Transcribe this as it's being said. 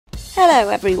Hello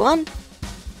everyone!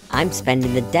 I'm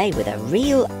spending the day with a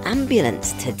real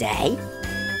ambulance today.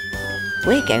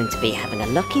 We're going to be having a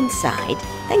look inside,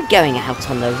 then going out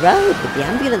on the road with the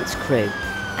ambulance crew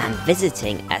and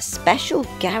visiting a special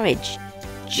garage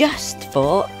just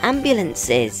for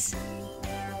ambulances.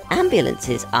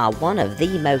 Ambulances are one of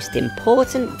the most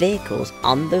important vehicles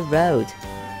on the road.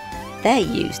 They're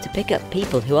used to pick up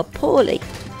people who are poorly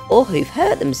or who've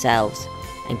hurt themselves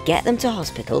and get them to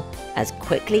hospital as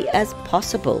quickly as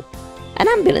possible. An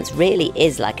ambulance really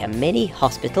is like a mini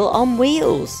hospital on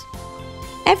wheels.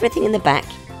 Everything in the back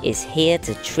is here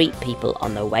to treat people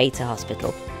on the way to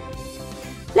hospital.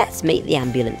 Let's meet the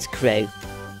ambulance crew.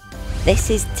 This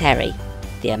is Terry,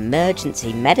 the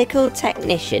emergency medical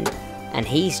technician, and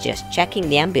he's just checking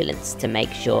the ambulance to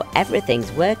make sure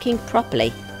everything's working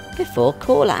properly before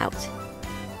call out.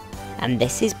 And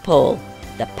this is Paul,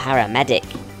 the paramedic.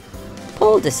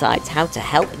 Paul decides how to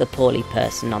help the poorly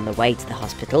person on the way to the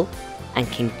hospital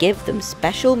and can give them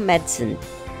special medicine.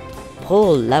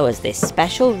 Paul lowers this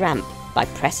special ramp by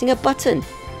pressing a button.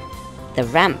 The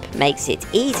ramp makes it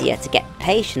easier to get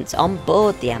patients on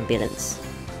board the ambulance.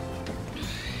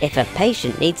 If a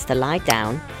patient needs to lie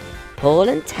down, Paul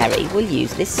and Terry will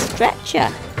use this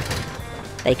stretcher.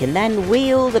 They can then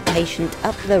wheel the patient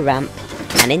up the ramp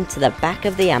and into the back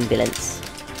of the ambulance.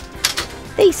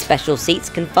 These special seats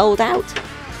can fold out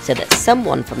so that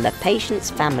someone from the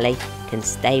patient's family can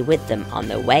stay with them on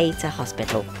the way to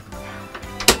hospital.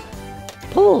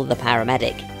 Paul, the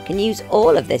paramedic, can use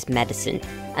all of this medicine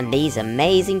and these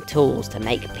amazing tools to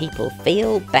make people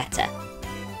feel better.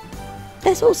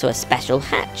 There's also a special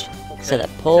hatch so that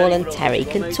Paul and Terry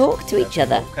can talk to each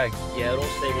other.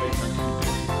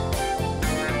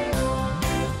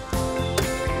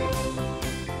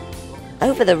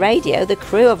 Over the radio, the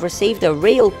crew have received a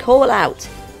real call out.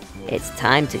 It's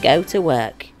time to go to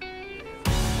work.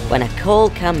 When a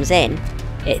call comes in,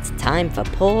 it's time for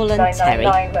Paul and Terry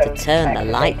to turn the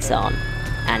lights on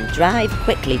and drive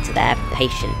quickly to their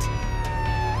patient.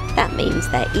 That means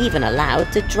they're even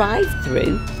allowed to drive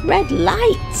through red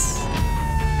lights.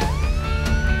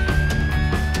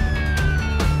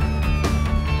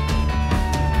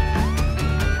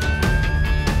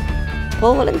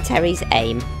 Paul and Terry's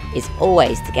aim is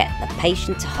always to get the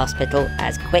patient to hospital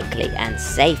as quickly and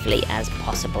safely as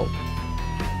possible.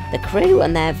 The crew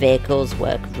and their vehicles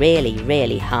work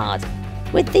really hard,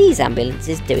 with these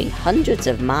ambulances doing hundreds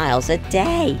of miles a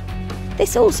day.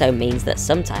 This also means that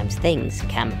sometimes things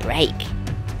can break.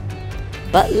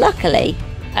 But luckily,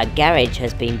 a garage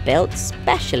has been built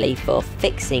specially for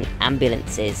fixing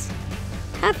ambulances.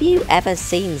 Have you ever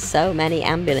seen so many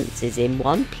ambulances in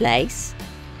one place?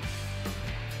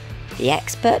 The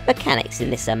expert mechanics in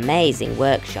this amazing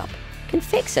workshop can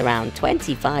fix around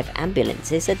 25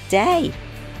 ambulances a day.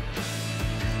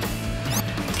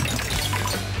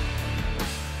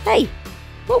 Hey,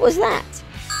 what was that?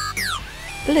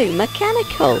 Blue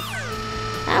Mechanical!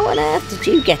 How on earth did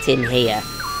you get in here?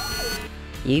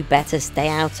 You better stay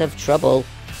out of trouble.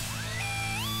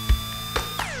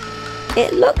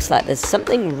 It looks like there's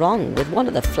something wrong with one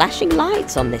of the flashing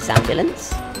lights on this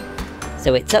ambulance.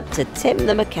 So it's up to Tim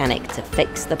the mechanic to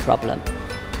fix the problem.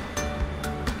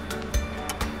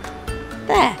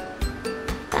 There,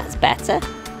 that's better.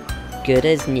 Good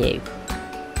as new.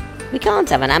 We can't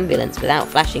have an ambulance without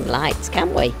flashing lights,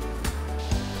 can we?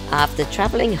 After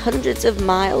travelling hundreds of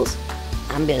miles,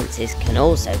 ambulances can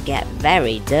also get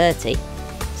very dirty,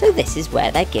 so this is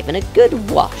where they're given a good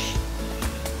wash.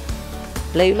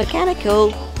 Blue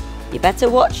Mechanical, you better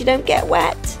watch you don't get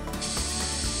wet.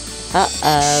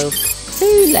 Uh-oh.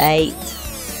 Too late.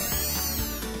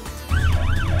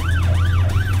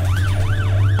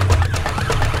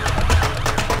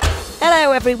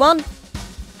 Hello everyone!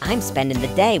 I'm spending the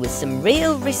day with some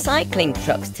real recycling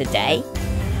trucks today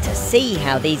to see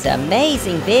how these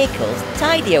amazing vehicles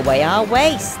tidy away our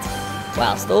waste,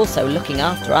 whilst also looking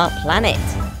after our planet.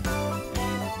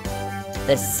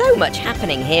 There's so much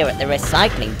happening here at the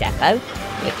recycling depot,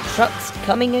 with trucks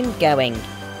coming and going.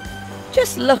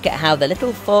 Just look at how the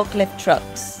little forklift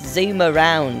trucks zoom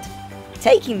around,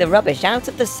 taking the rubbish out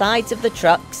of the sides of the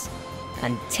trucks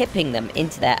and tipping them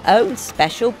into their own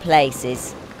special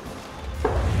places.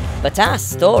 But our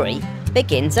story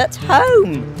begins at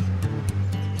home.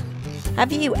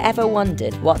 Have you ever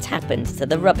wondered what happens to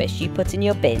the rubbish you put in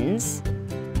your bins?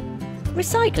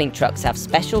 Recycling trucks have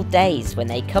special days when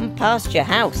they come past your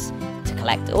house to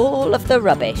collect all of the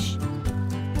rubbish.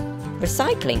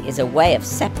 Recycling is a way of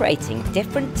separating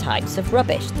different types of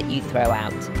rubbish that you throw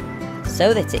out,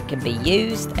 so that it can be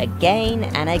used again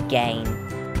and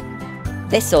again.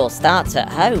 This all starts at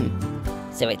home.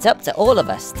 So it's up to all of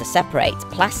us to separate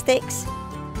plastics,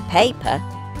 paper,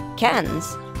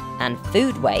 cans and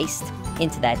food waste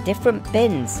into their different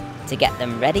bins to get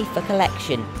them ready for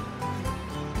collection.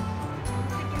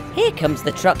 Here comes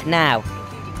the truck now.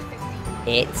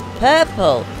 It's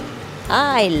purple.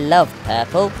 I love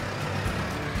purple.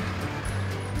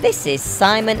 This is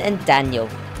Simon and Daniel,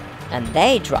 and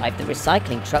they drive the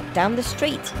recycling truck down the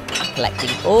street, collecting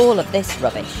all of this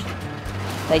rubbish.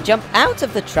 They jump out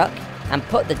of the truck and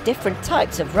put the different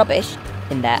types of rubbish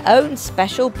in their own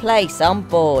special place on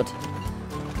board.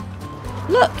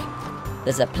 Look,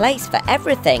 there's a place for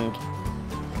everything.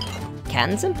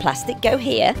 Cans and plastic go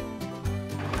here.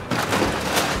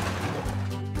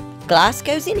 Glass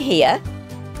goes in here.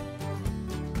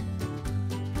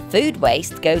 Food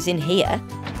waste goes in here.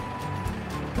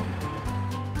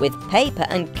 With paper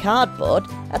and cardboard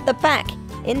at the back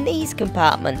in these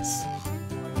compartments.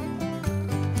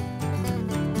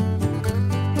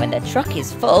 When the truck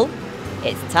is full,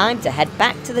 it's time to head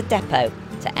back to the depot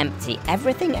to empty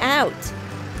everything out.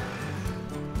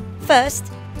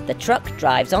 First, the truck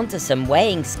drives onto some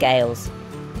weighing scales.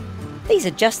 These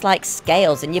are just like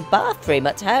scales in your bathroom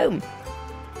at home,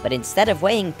 but instead of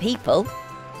weighing people,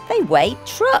 they weigh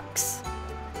trucks.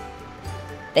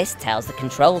 This tells the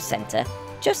control centre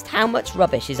just how much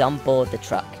rubbish is on board the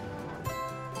truck.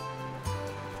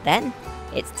 Then,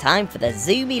 it's time for the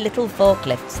zoomy little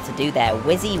forklifts to do their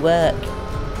whizzy work.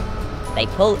 They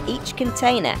pull each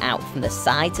container out from the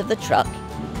sides of the truck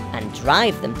and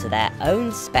drive them to their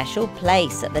own special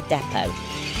place at the depot.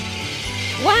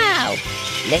 Wow!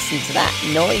 Listen to that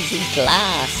noisy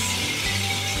glass.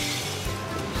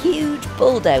 Huge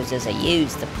bulldozers are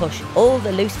used to push all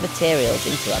the loose materials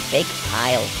into a big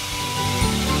pile.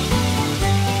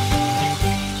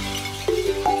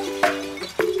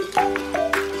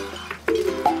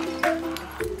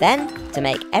 Then, to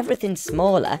make everything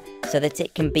smaller so that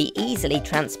it can be easily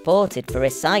transported for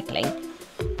recycling,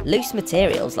 loose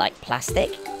materials like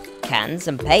plastic, cans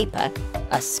and paper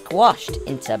are squashed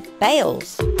into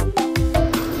bales.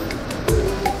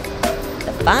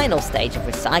 The final stage of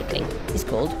recycling is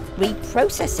called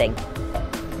reprocessing.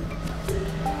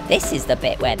 This is the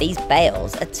bit where these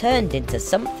bales are turned into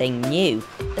something new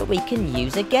that we can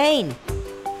use again.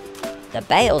 The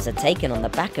bales are taken on the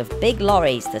back of big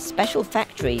lorries to special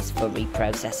factories for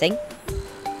reprocessing.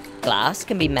 Glass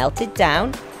can be melted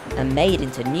down and made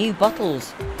into new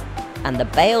bottles. And the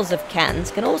bales of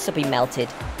cans can also be melted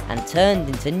and turned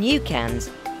into new cans,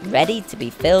 ready to be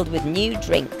filled with new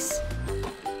drinks.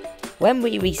 When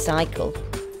we recycle,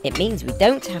 it means we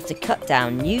don't have to cut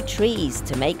down new trees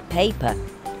to make paper.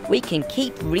 We can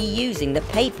keep reusing the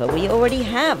paper we already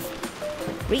have.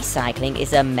 Recycling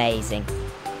is amazing,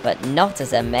 but not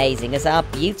as amazing as our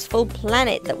beautiful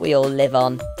planet that we all live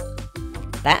on.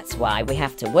 That's why we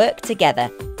have to work together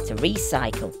to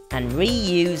recycle and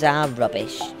reuse our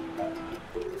rubbish.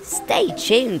 Stay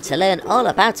tuned to learn all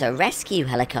about a rescue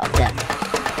helicopter.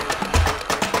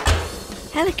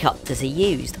 Helicopters are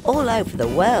used all over the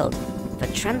world for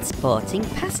transporting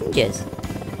passengers,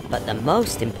 but the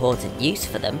most important use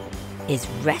for them is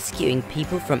rescuing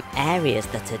people from areas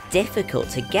that are difficult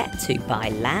to get to by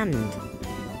land.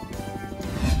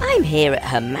 I'm here at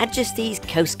Her Majesty's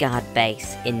Coast Guard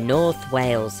base in North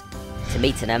Wales to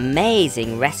meet an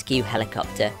amazing rescue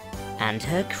helicopter and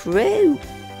her crew.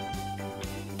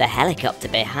 The helicopter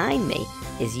behind me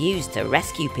is used to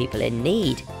rescue people in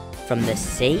need from the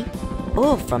sea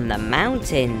or from the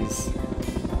mountains.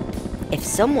 If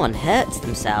someone hurts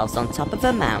themselves on top of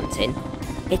a mountain,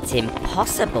 it's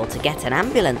impossible to get an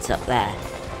ambulance up there,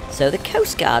 so the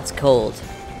Coast Guard's called.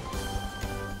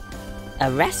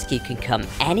 A rescue can come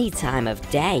any time of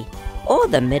day or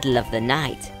the middle of the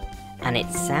night, and it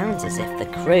sounds as if the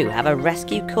crew have a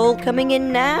rescue call coming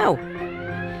in now.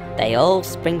 They all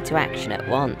spring to action at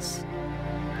once.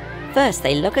 First,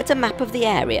 they look at a map of the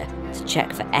area to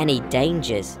check for any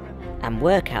dangers and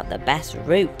work out the best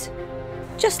route.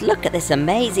 Just look at this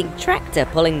amazing tractor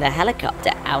pulling the helicopter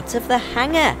out of the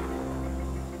hangar.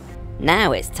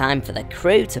 Now it's time for the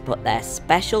crew to put their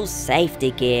special safety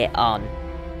gear on.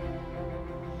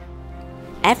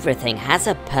 Everything has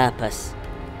a purpose.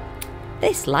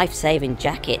 This life-saving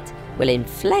jacket will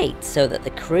inflate so that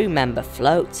the crew member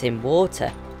floats in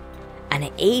water, and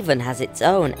it even has its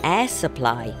own air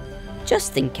supply,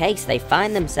 just in case they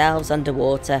find themselves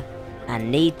underwater and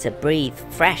need to breathe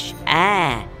fresh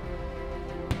air.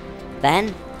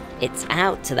 Then it's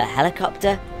out to the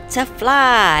helicopter to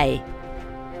fly.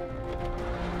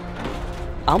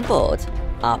 On board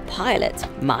are pilot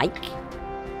Mike,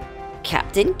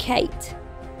 Captain Kate,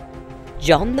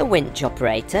 John the winch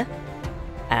operator,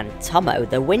 and Tomo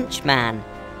the winch man.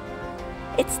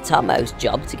 It's Tomo's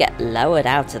job to get lowered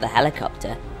out of the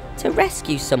helicopter to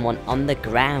rescue someone on the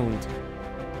ground.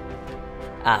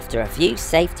 After a few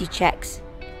safety checks,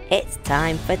 it's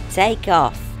time for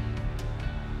takeoff.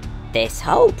 This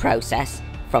whole process,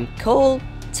 from call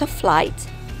to flight,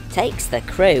 takes the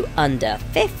crew under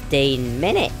 15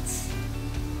 minutes.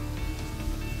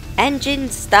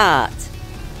 Engines start.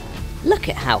 Look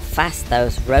at how fast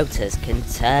those rotors can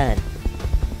turn.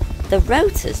 The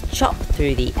rotors chop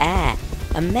through the air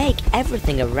and make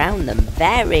everything around them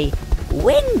very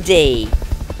windy.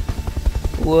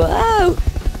 Whoa!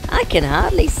 I can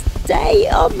hardly stay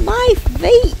on my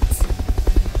feet.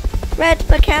 Red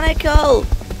Mechanical!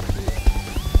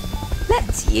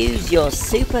 Let's use your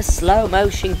super slow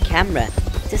motion camera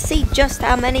to see just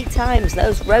how many times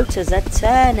those rotors are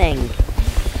turning.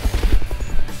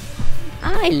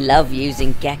 I love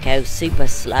using Gecko super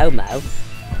slow-mo,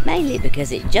 mainly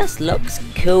because it just looks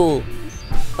cool.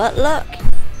 But look,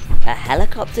 a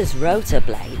helicopter's rotor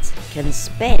blades can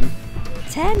spin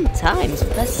 10 times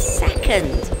per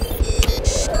second.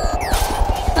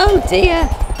 Oh dear,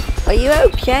 are you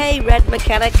okay, Red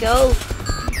Mechanical?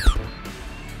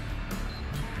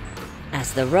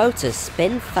 As the rotors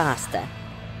spin faster,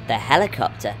 the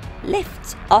helicopter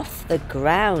lifts off the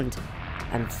ground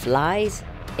and flies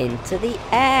into the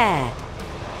air.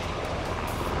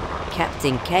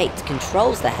 Captain Kate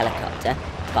controls the helicopter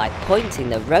by pointing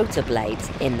the rotor blades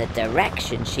in the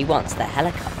direction she wants the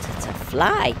helicopter to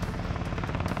fly.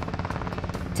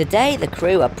 Today the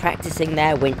crew are practicing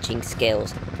their winching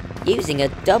skills, using a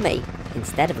dummy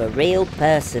instead of a real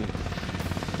person.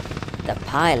 The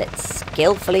pilots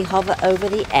skillfully hover over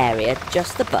the area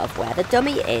just above where the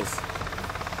dummy is.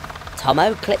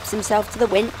 Tomo clips himself to the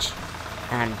winch,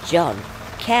 and John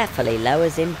carefully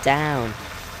lowers him down.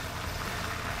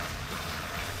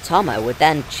 Tomo would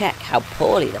then check how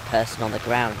poorly the person on the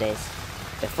ground is,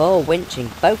 before winching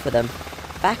both of them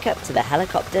back up to the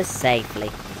helicopter safely.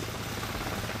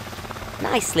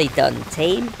 Nicely done,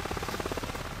 team!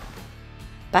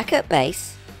 Back at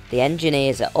base, the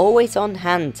engineers are always on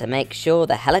hand to make sure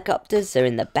the helicopters are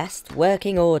in the best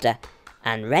working order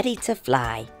and ready to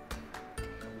fly.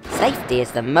 Safety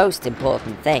is the most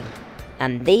important thing,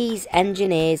 and these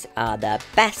engineers are the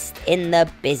best in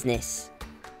the business.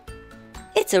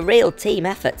 It's a real team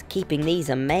effort keeping these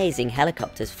amazing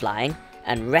helicopters flying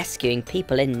and rescuing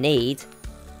people in need.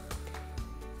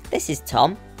 This is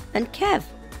Tom and Kev.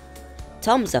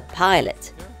 Tom's a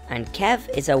pilot and Kev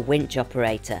is a winch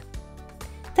operator.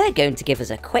 They're going to give us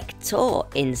a quick tour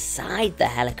inside the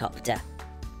helicopter.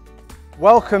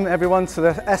 Welcome everyone to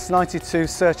the S92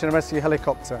 Search and Rescue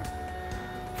helicopter.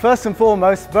 First and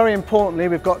foremost, very importantly,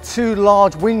 we've got two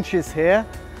large winches here,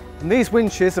 and these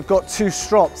winches have got two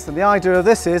strops, and the idea of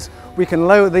this is we can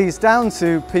lower these down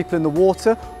to people in the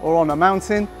water or on a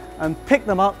mountain and pick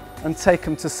them up and take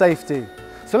them to safety.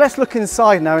 So let's look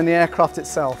inside now in the aircraft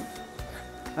itself.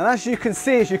 And as you can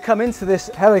see, as you come into this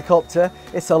helicopter,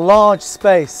 it's a large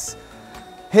space.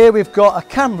 Here we've got a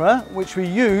camera which we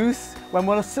use when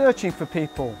we're searching for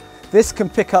people. This can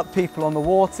pick up people on the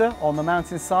water, on the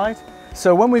mountainside.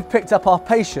 So when we've picked up our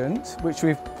patient, which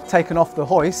we've taken off the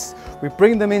hoist, we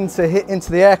bring them into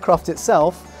the aircraft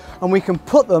itself, and we can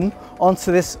put them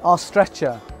onto our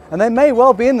stretcher. And they may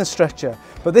well be in the stretcher,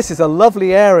 but this is a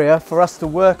lovely area for us to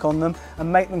work on them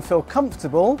and make them feel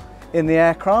comfortable in the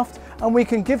aircraft, and we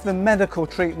can give them medical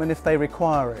treatment if they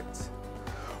require it.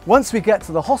 Once we get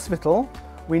to the hospital,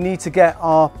 we need to get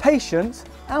our patient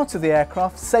out of the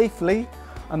aircraft safely,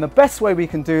 and the best way we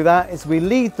can do that is we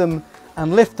lead them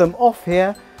and lift them off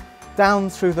here, down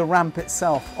through the ramp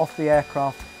itself, off the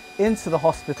aircraft, into the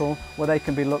hospital where they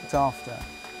can be looked after.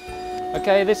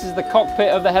 Okay, this is the cockpit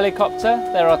of the helicopter.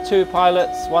 There are two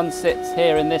pilots, one sits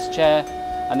here in this chair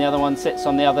and the other one sits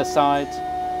on the other side.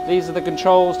 These are the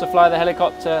controls to fly the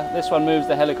helicopter. This one moves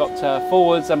the helicopter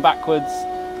forwards and backwards,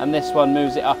 and this one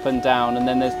moves it up and down, and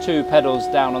then there's two pedals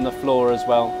down on the floor as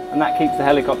well, and that keeps the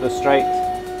helicopter straight.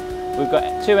 We've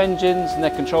got two engines and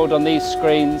they're controlled on these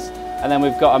screens, and then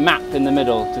we've got a map in the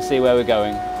middle to see where we're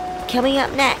going. Coming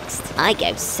up next, I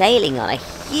go sailing on a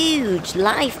huge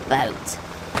lifeboat.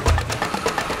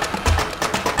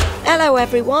 Hello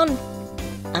everyone!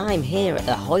 I'm here at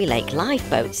the Hoylake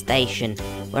Lifeboat Station,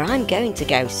 where I'm going to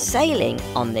go sailing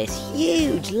on this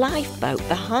huge lifeboat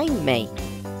behind me.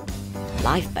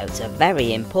 Lifeboats are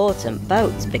very important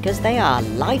boats because they are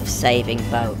life-saving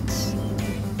boats.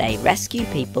 They rescue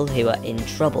people who are in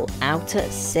trouble out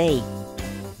at sea.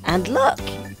 And look,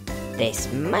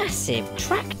 this massive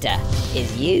tractor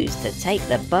is used to take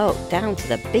the boat down to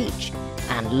the beach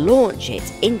and launch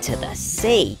it into the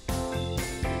sea.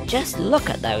 just look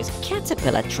at those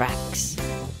caterpillar tracks.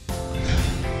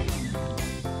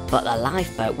 But the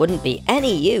lifeboat wouldn't be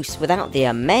any use without the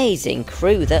amazing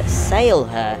crew that sail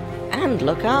her and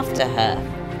look after her.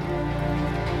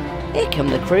 Here come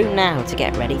the crew now to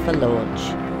get ready for launch.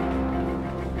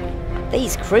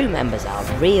 These crew members are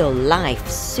real-life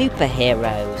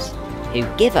superheroes who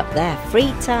give up their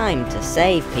free time to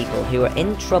save people who are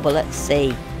in trouble at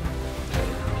sea.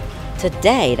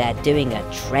 Today they're doing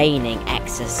a training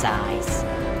exercise.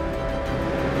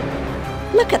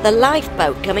 Look at the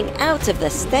lifeboat coming out of the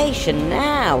station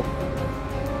now.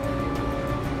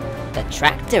 The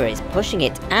tractor is pushing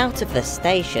it out of the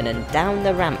station and down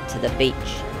the ramp to the beach.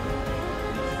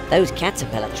 Those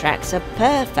caterpillar tracks are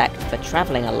perfect for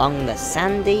travelling along the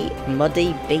sandy,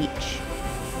 muddy beach.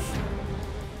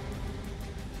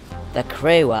 The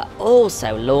crew are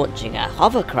also launching a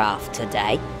hovercraft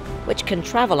today, which can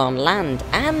travel on land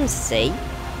and sea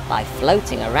by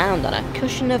floating around on a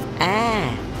cushion of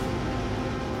air.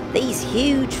 These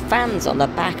huge fans on the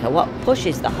back are what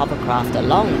pushes the hovercraft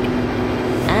along,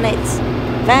 and it's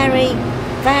very,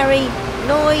 very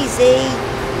noisy.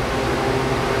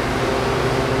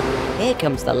 Here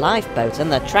comes the lifeboat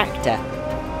and the tractor.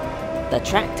 The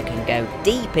tractor can go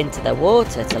deep into the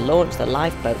water to launch the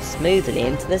lifeboat smoothly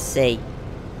into the sea.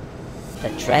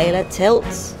 The trailer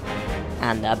tilts,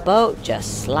 and the boat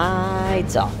just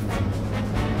slides off.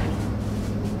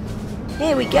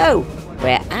 Here we go!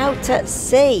 We're out at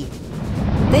sea.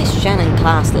 This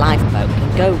Shannon-class lifeboat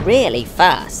can go really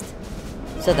fast,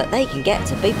 so that they can get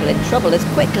to people in trouble as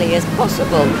quickly as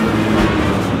possible.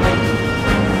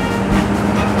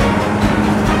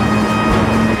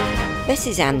 This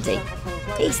is Andy.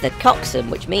 He's the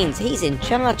coxswain, which means he's in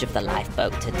charge of the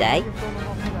lifeboat today.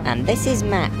 And this is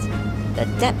Matt, the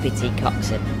deputy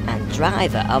coxswain and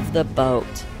driver of the boat.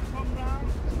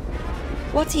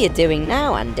 What are you doing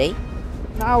now, Andy?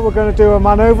 Now we're going to do a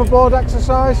man overboard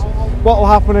exercise. What will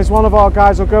happen is one of our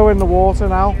guys will go in the water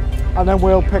now, and then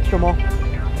we'll pick them up.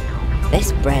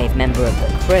 This brave member of the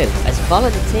crew has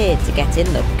volunteered to get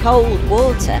in the cold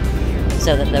water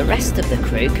so that the rest of the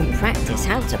crew can practice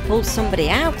how to pull somebody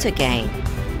out again.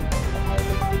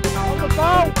 On the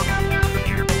boat!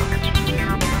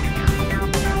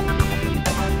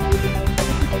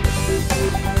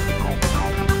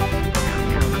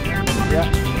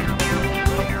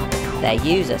 They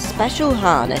use a special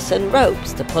harness and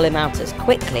ropes to pull him out as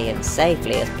quickly and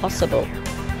safely as possible.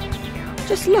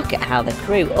 Just look at how the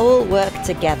crew all work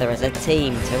together as a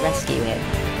team to rescue him.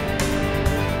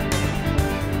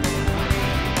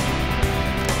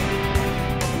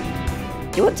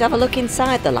 Do you want to have a look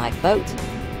inside the lifeboat?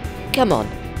 Come on,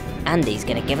 Andy's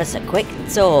going to give us a quick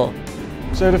tour.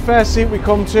 So the first seat we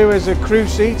come to is a crew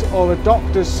seat or a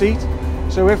doctor's seat.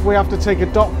 So if we have to take a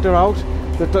doctor out,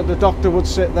 the doctor would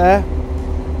sit there.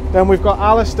 Then we've got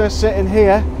Alistair sitting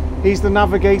here. He's the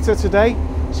navigator today,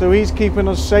 so he's keeping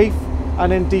us safe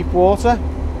and in deep water.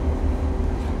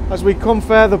 As we come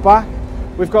further back,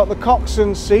 we've got the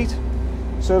coxswain's seat.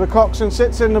 So the coxswain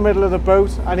sits in the middle of the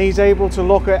boat and he's able to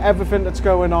look at everything that's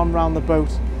going on around the boat.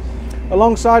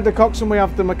 Alongside the coxswain we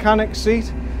have the mechanic's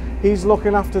seat. He's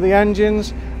looking after the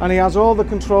engines and he has all the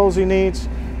controls he needs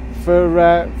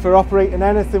for operating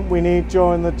anything we need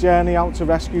during the journey out to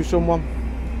rescue someone.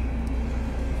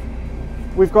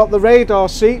 We've got the radar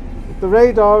seat. The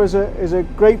radar is a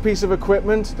great piece of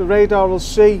equipment. The radar will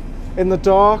see in the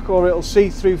dark or it'll see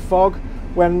through fog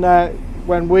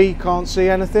when we can't see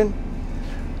anything.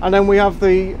 And then we have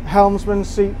the helmsman's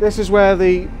seat. This is where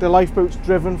the lifeboat's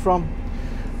driven from.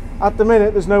 At the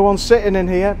minute there's no one sitting in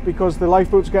here because the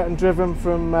lifeboat's getting driven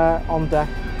from on deck.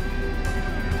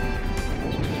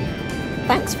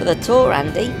 Thanks for the tour,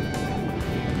 Andy.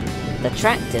 The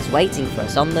tractor's waiting for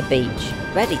us on the beach,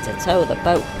 ready to tow the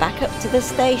boat back up to the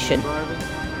station.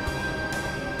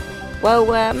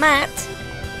 Whoa, Matt,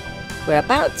 we're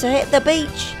about to hit the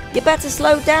beach. You better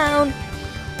slow down.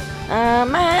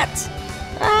 Matt.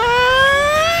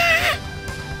 Ah!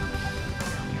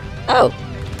 Oh.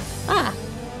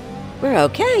 We're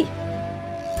okay.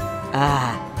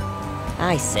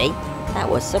 I see. That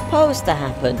was supposed to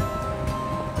happen.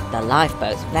 The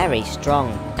lifeboat's very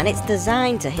strong and it's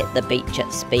designed to hit the beach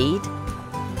at speed.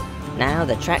 Now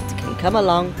the tractor can come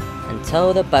along and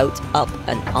tow the boat up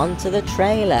and onto the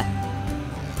trailer.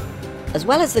 As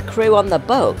well as the crew on the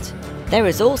boat, there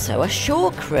is also a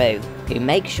shore crew who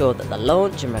make sure that the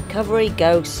launch and recovery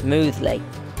go smoothly.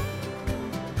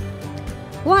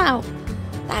 Wow,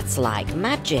 that's like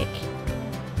magic.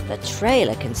 The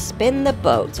trailer can spin the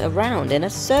boat around in a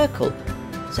circle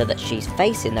so that she's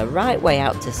facing the right way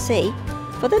out to sea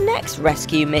for the next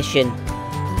rescue mission.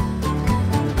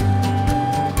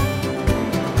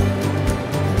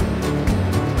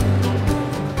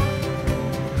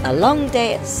 A long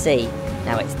day at sea,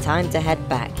 now it's time to head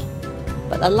back.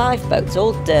 But the lifeboat's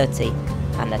all dirty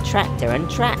and the tractor and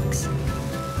tracks.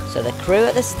 So the crew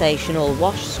at the station all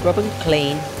wash, scrub and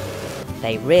clean.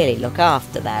 They really look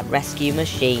after their rescue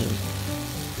machine.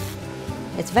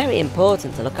 It's very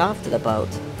important to look after the boat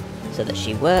so that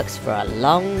she works for a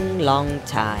long, long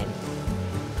time.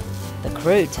 The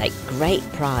crew take great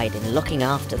pride in looking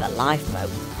after the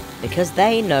lifeboat because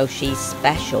they know she's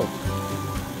special.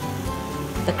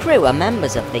 The crew are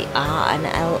members of the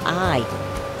RNLI,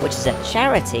 which is a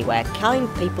charity where kind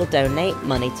people donate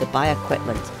money to buy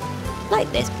equipment, like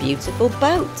this beautiful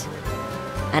boat.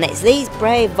 And it's these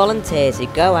brave volunteers who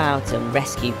go out and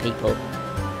rescue people.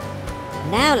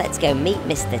 Now let's go meet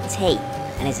Mr. T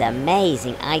and his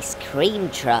amazing ice cream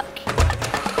truck.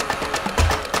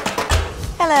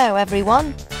 Hello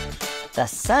everyone. The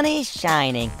sun is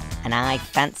shining and I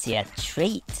fancy a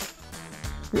treat.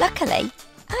 Luckily,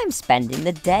 I'm spending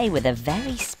the day with a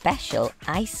very special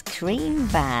ice cream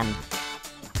van.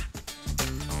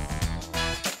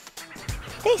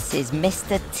 This is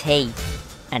Mr. T,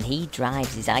 and he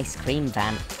drives his ice cream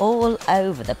van all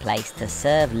over the place to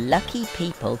serve lucky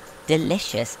people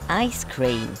delicious ice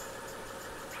cream.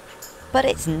 But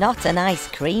it's not an ice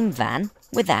cream van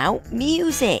without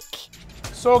music.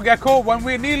 So Gecko, when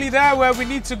we're nearly there where we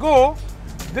need to go,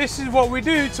 this is what we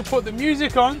do to put the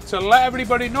music on to let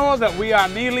everybody know that we are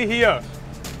nearly here.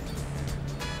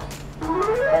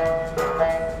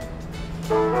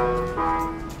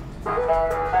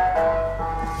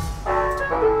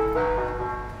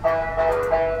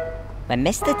 When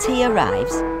Mr. T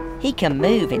arrives, he can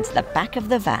move into the back of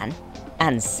the van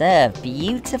and serve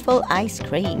beautiful ice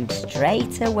cream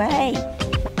straight away.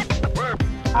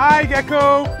 Hi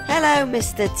Gecko! Hello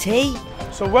Mr. T.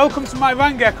 So welcome to my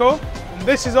van, Gecko, and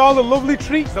this is all the lovely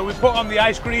treats that we put on the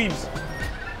ice creams.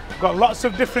 Got lots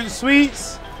of different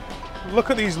sweets. Look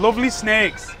at these lovely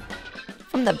snakes.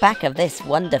 From the back of this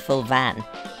wonderful van,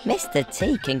 Mr.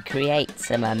 T can create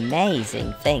some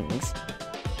amazing things.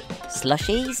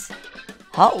 Slushies,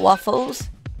 hot waffles,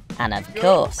 and of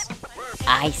course,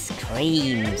 ice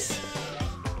creams.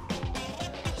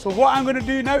 So what I'm going to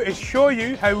do now is show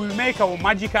you how we make our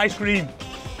magic ice cream.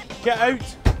 Get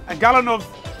out a gallon of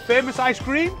famous ice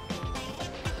cream,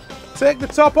 take the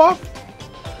top off,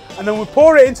 and then we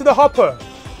pour it into the hopper.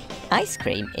 Ice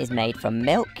cream is made from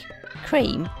milk,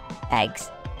 cream, eggs,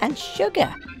 and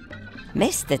sugar.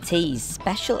 Mr. T's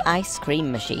special ice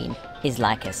cream machine is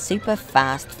like a super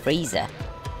fast freezer,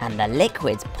 and the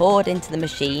liquids poured into the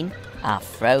machine are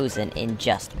frozen in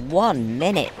just 1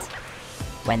 minute.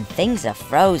 When things are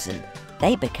frozen,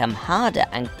 they become harder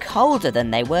and colder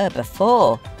than they were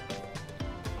before.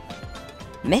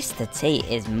 Mr. T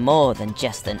is more than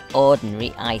just an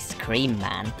ordinary ice cream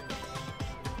man.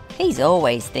 He's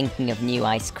always thinking of new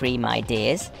ice cream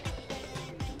ideas.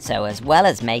 So as well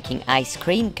as making ice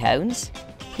cream cones,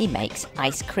 he makes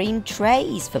ice cream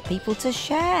trays for people to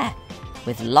share,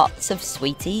 with lots of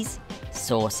sweeties,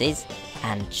 sauces,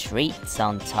 and treats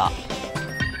on top.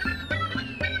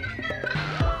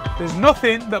 There's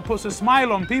nothing that puts a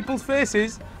smile on people's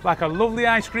faces like a lovely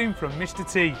ice cream from Mr.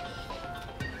 T.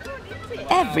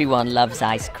 Everyone loves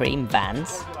ice cream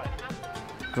vans.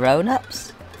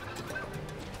 Grown-ups,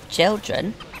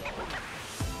 children,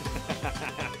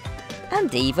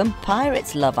 and even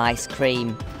pirates love ice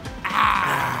cream.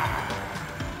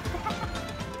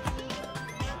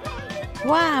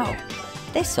 Wow,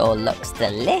 this all looks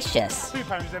delicious.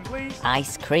 £2 then, please.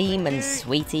 Ice cream and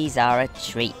sweeties are a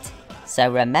treat. So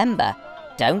remember,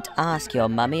 don't ask your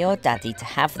mummy or daddy to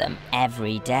have them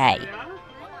every day.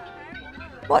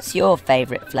 What's your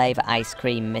favourite flavour ice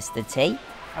cream, Mr. T?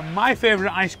 And my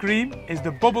favourite ice cream is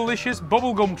the Bubblicious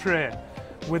bubblegum tray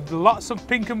with lots of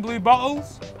pink and blue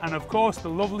bottles and of course the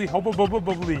lovely Hubba Bubba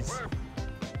Bubblies.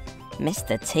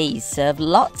 Mr. T's served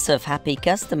lots of happy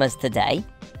customers today.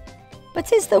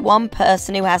 But is there one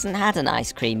person who hasn't had an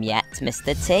ice cream yet,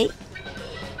 Mr. T?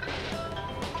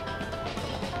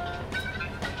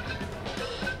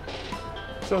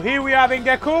 So here we are then,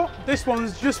 Gecko. This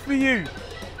one's just for you.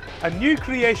 A new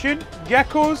creation,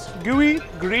 Gecko's Gooey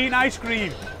Green Ice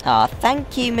Cream. Ah,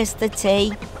 thank you, Mr.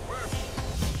 T.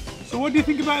 So what do you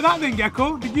think about that then,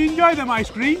 Gecko? Did you enjoy them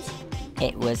ice creams?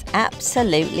 It was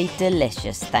absolutely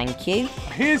delicious, thank you.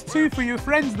 Here's 2 for your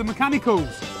friends, the Mechanicals.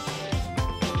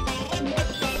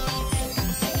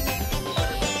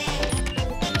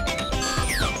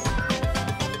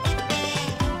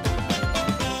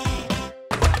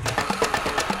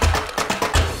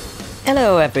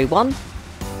 Hello everyone.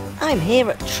 I'm here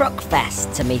at Truck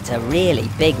Fest to meet a really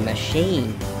big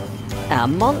machine. A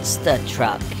monster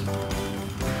truck.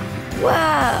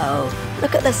 Wow,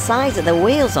 Look at the size of the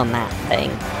wheels on that thing.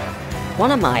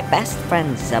 One of my best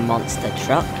friends is a monster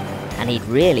truck, and he'd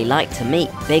really like to meet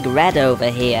Big Red over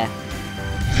here.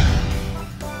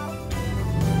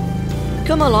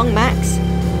 Come along, Max.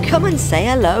 Come and say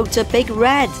hello to Big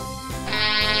Red.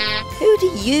 Who do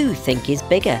you think is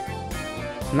bigger,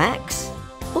 Max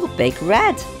or Big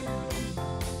Red?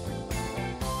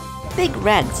 Big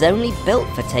Red's only built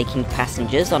for taking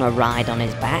passengers on a ride on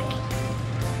his back.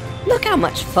 Look how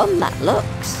much fun that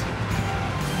looks.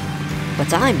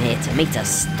 But I'm here to meet a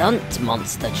stunt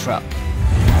monster truck.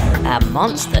 A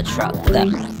monster truck that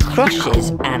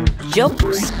crushes and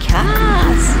jumps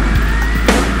cars.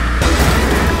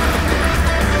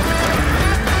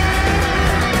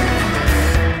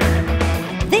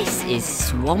 This is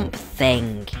Swamp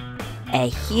Thing, a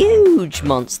huge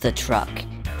monster truck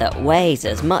that weighs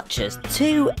as much as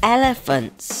 2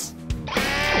 elephants.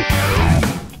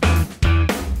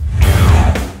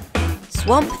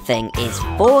 Swamp Thing is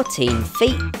 14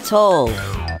 feet tall.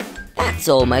 That's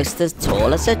almost as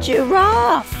tall as a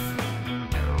giraffe.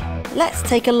 Let's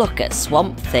take a look at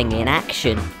Swamp Thing in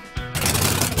action.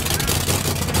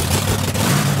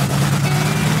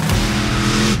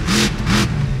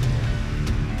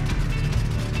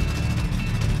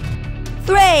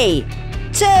 Three,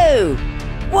 2,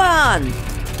 1,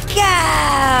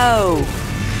 go!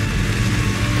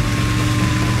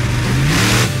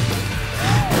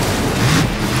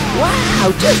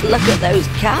 Wow, just look at those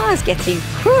cars getting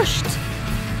crushed.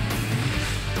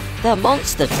 The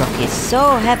monster truck is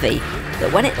so heavy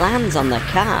that when it lands on the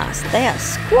cars, they are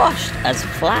squashed as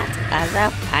flat as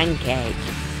a pancake.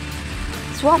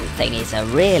 Swamp Thing is a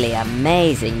really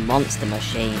amazing monster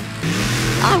machine.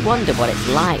 I wonder what it's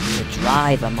like to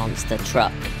drive a monster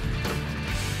truck.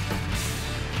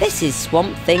 This is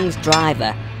Swamp Thing's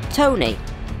driver, Tony.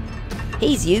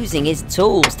 He's using his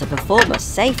tools to perform a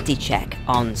safety check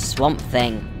on Swamp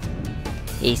Thing.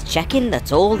 He's checking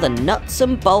that all the nuts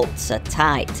and bolts are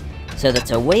tight so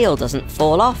that a wheel doesn't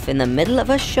fall off in the middle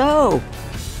of a show.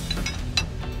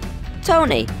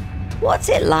 Tony, what's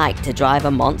it like to drive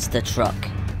a monster truck?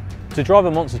 To drive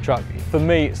a monster truck, for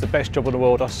me, it's the best job in the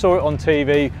world. I saw it on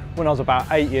TV when I was about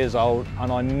 8 years old,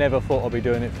 and I never thought I'd be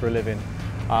doing it for a living.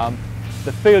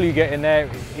 The feel you get in there,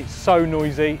 it's so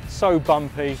noisy, so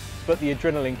bumpy, but the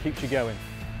adrenaline keeps you going.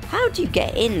 How do you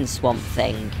get in Swamp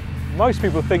Thing? Most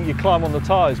people think you climb on the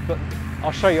tyres, but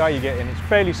I'll show you how you get in. It's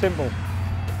fairly simple.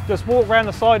 Just walk around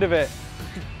the side of it.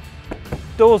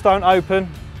 Doors don't open.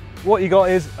 What you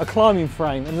got is a climbing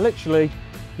frame, and literally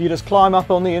you just climb up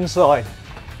on the inside.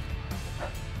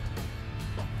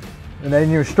 And then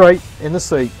you're straight in the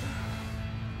seat.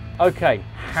 Okay,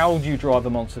 how do you drive a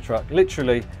monster truck?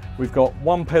 Literally, we've got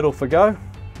one pedal for go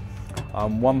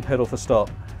and one pedal for stop.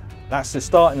 That's the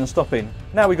starting and stopping.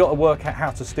 Now we've got to work out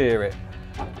how to steer it.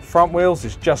 Front wheels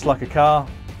is just like a car,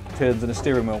 turns in a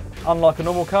steering wheel. Unlike a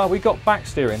normal car, we've got back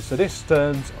steering, so this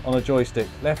turns on a joystick,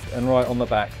 left and right on the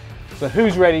back. So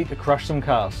who's ready to crush some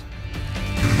cars?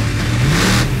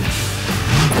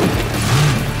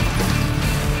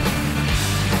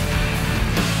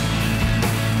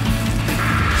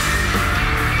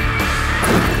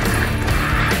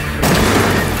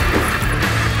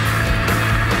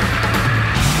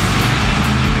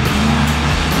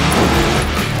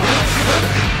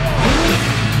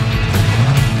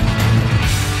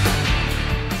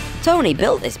 Tony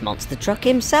built this monster truck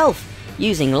himself,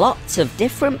 using lots of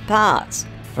different parts,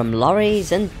 from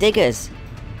lorries and diggers.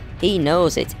 He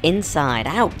knows it inside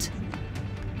out.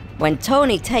 When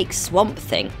Tony takes Swamp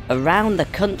Thing around the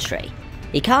country,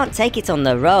 he can't take it on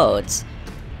the roads,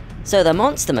 so the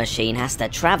monster machine has to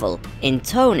travel in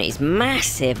Tony's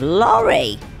massive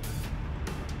lorry.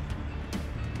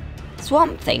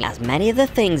 Swamp Thing has many of the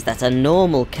things that a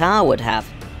normal car would have,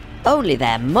 only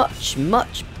they're much,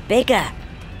 much bigger.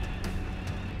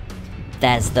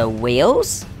 There's the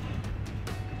wheels,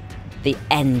 the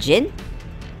engine,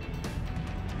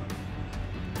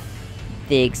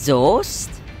 the exhaust,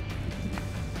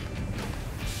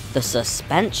 the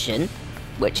suspension,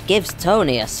 which gives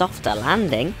Tony a softer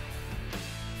landing,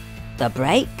 the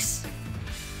brakes,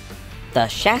 the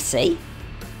chassis,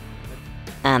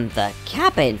 and the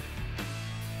cabin.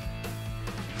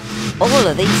 All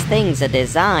of these things are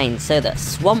designed so that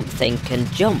Swamp Thing can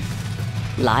jump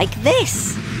like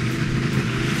this.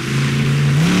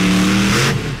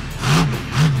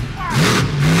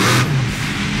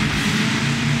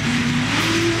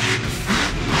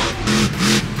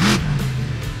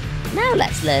 Now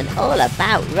let's learn all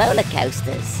about roller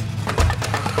coasters.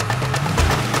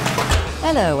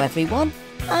 Hello everyone,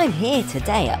 I'm here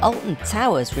today at Alton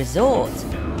Towers Resort.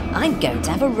 I'm going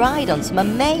to have a ride on some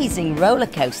amazing roller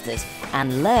coasters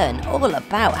and learn all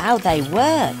about how they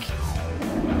work.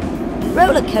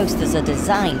 Roller coasters are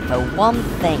designed for one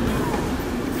thing: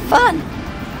 fun.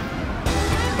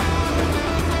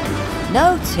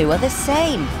 No two are the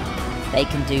same. They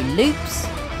can do loops,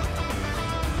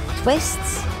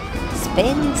 twists,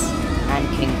 spins, and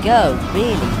can go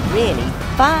really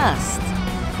fast.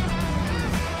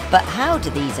 But how do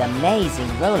these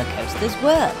amazing roller coasters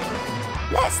work?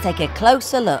 Let's take a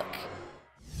closer look.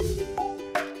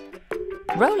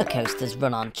 Roller coasters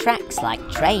run on tracks like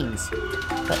trains,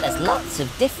 but there's lots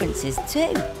of differences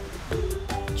too.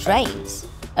 Trains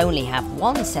only have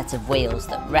one set of wheels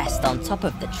that rest on top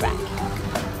of the track,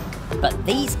 but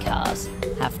these cars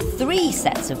have 3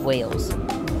 sets of wheels.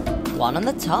 One on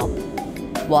the top,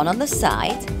 one on the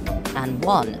side, and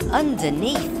one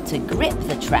underneath to grip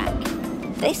the track.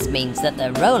 This means that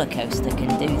the roller coaster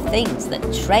can do things that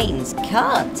trains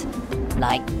can't,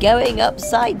 like going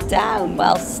upside down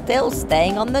while still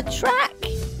staying on the track.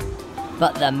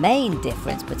 But the main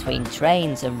difference between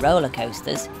trains and roller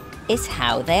coasters is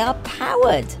how they are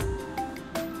powered.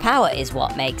 Power is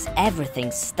what makes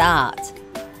everything start,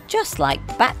 just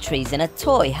like batteries in a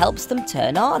toy helps them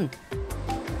turn on.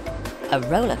 A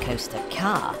roller coaster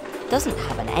car doesn't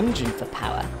have an engine for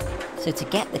power, so to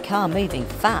get the car moving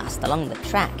fast along the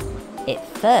track, it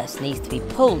first needs to be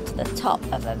pulled to the top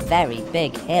of a very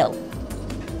big hill.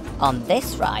 On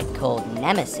this ride called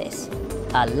Nemesis,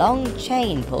 a long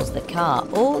chain pulls the car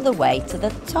all the way to the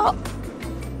top.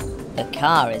 The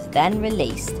car is then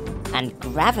released and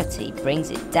gravity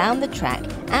brings it down the track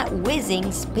at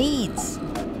whizzing speeds.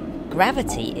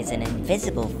 Gravity is an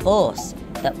invisible force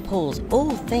that pulls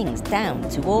all things down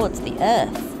towards the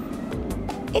earth.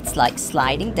 It's like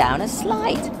sliding down a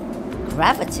slide.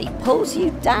 Gravity pulls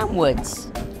you downwards.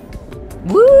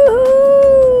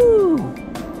 Woo!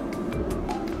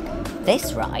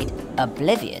 This ride,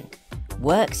 Oblivion,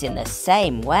 works in the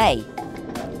same way.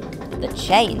 The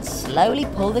chains slowly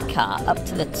pull the car up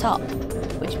to the top,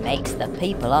 which makes the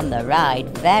people on the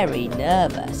ride very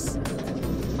nervous.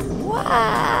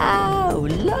 Wow!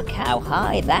 Look how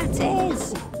high that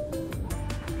is!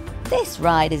 This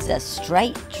ride is a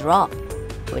straight drop,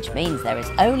 which means there is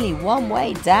only one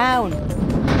way down.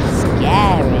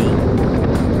 Scary!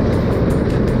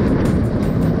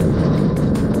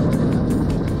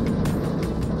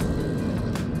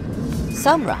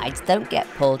 Some rides don't get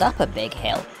pulled up a big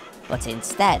hill, but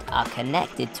instead are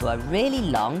connected to a really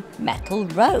long metal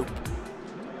rope.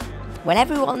 When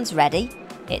everyone's ready,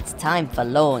 it's time for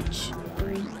launch.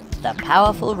 The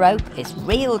powerful rope is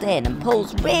reeled in and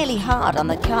pulls really hard on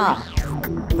the car.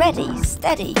 Ready,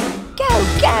 steady, go,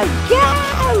 go,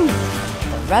 go!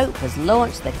 The rope has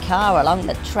launched the car along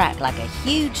the track like a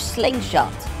huge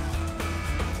slingshot.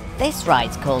 This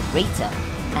ride's called Rita,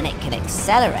 and it can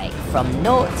accelerate from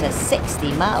 0 to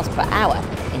 60 miles per hour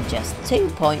in just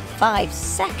 2.5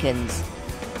 seconds.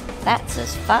 That's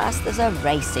as fast as a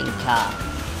racing car.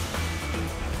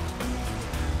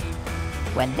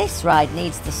 When this ride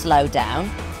needs to slow down,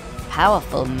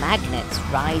 powerful magnets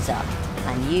rise up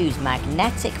and use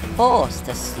magnetic force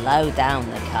to slow down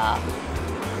the car.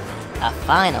 A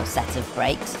final set of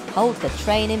brakes hold the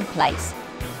train in place,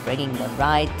 bringing the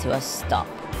ride to a stop.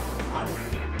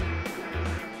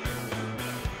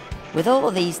 With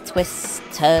all these twists,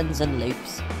 turns and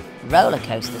loops, roller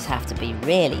coasters have to be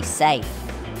really safe.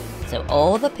 So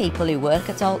all the people who work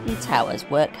at Alton Towers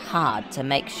work hard to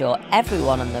make sure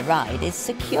everyone on the ride is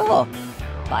secure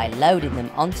by loading them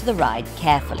onto the ride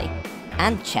carefully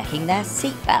and checking their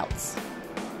seatbelts.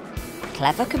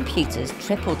 Clever computers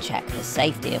triple check the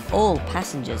safety of all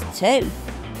passengers too.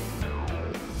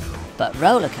 But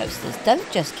roller coasters don't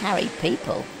just carry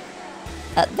people.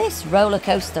 At this roller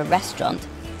coaster restaurant,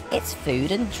 it's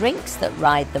food and drinks that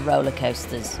ride the roller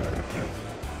coasters.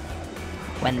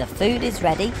 When the food is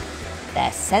ready,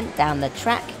 they're sent down the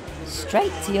track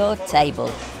straight to your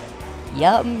table.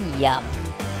 Yum, yum.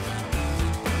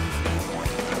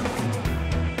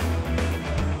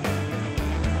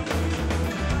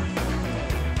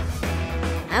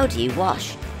 How do you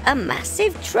wash a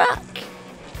massive truck?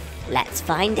 Let's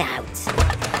find out.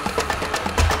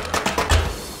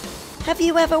 Have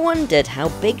you ever wondered how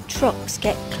big trucks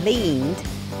get cleaned?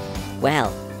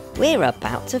 Well, we're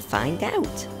about to find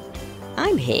out.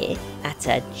 I'm here at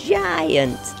a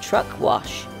giant truck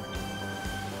wash.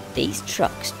 These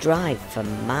trucks drive for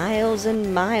miles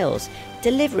and miles,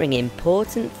 delivering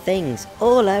important things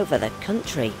all over the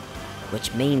country,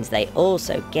 which means they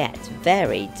also get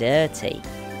very dirty.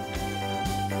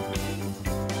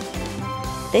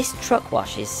 This truck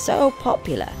wash is so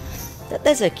popular that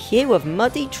there's a queue of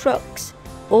muddy trucks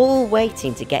all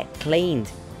waiting to get cleaned.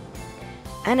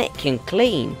 And it can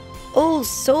clean all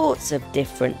sorts of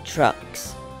different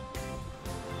trucks.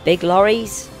 Big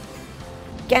lorries,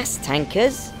 gas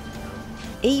tankers,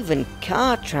 even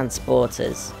car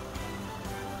transporters.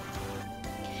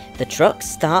 The trucks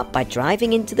start by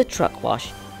driving into the truck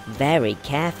wash very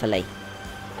carefully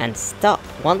and stop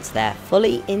once they're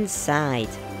fully inside.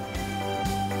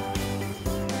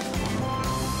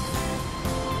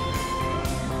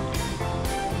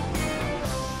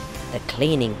 The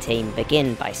cleaning team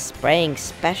begin by spraying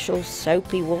special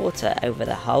soapy water over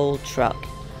the whole truck.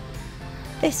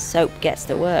 This soap gets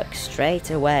to work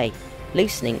straight away,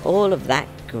 loosening all of that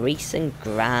grease and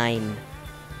grime.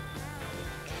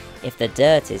 If the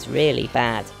dirt is really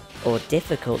bad or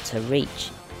difficult to reach,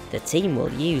 the team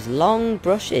will use long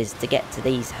brushes to get to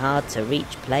these hard to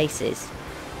reach places.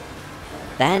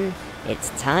 Then it's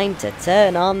time to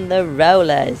turn on the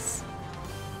rollers.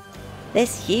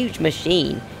 This huge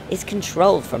machine is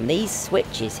controlled from these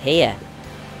switches here.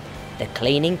 The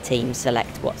cleaning team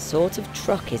select what sort of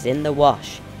truck is in the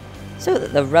wash, so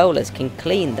that the rollers can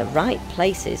clean the right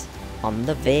places on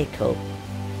the vehicle.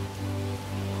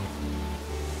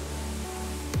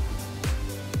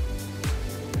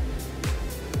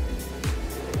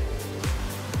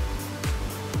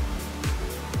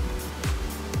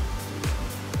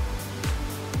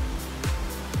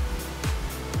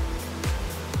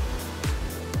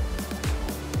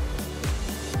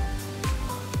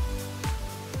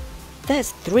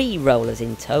 There's 3 rollers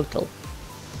in total,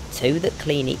 2 that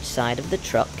clean each side of the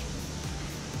truck,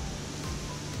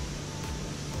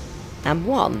 and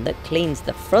 1 that cleans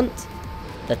the front,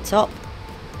 the top,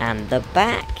 and the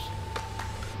back.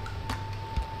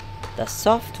 The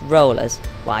soft rollers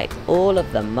wipe all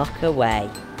of the muck away,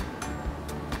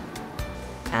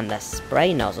 and the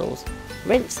spray nozzles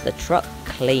rinse the truck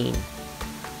clean.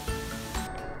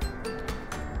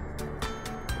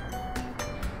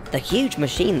 The huge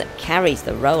machine that carries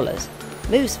the rollers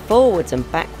moves forwards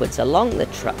and backwards along the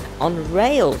truck on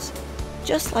rails,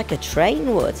 just like a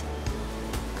train would.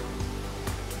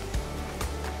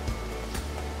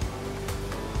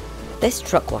 This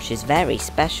truck wash is very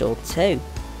special too.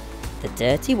 The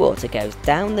dirty water goes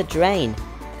down the drain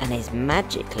and is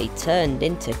magically turned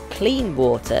into clean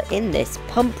water in this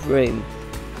pump room.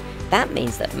 That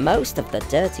means that most of the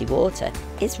dirty water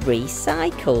is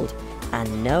recycled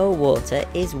and no water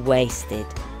is wasted.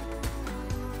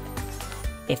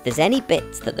 If there's any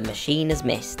bits that the machine has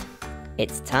missed,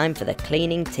 it's time for the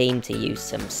cleaning team to use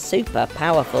some super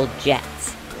powerful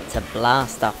jets to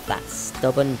blast off that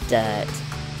stubborn dirt.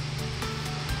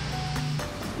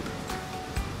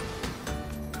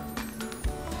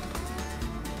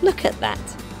 Look at that!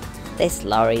 This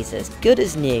lorry's as good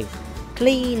as new,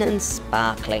 clean and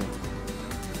sparkling.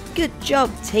 Good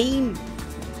job, team!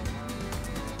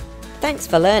 Thanks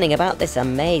for learning about this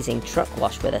amazing truck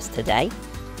wash with us today.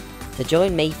 To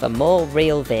join me for more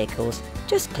real vehicles,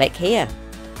 just click here.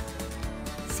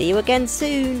 See you again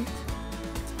soon.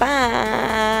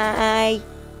 Bye!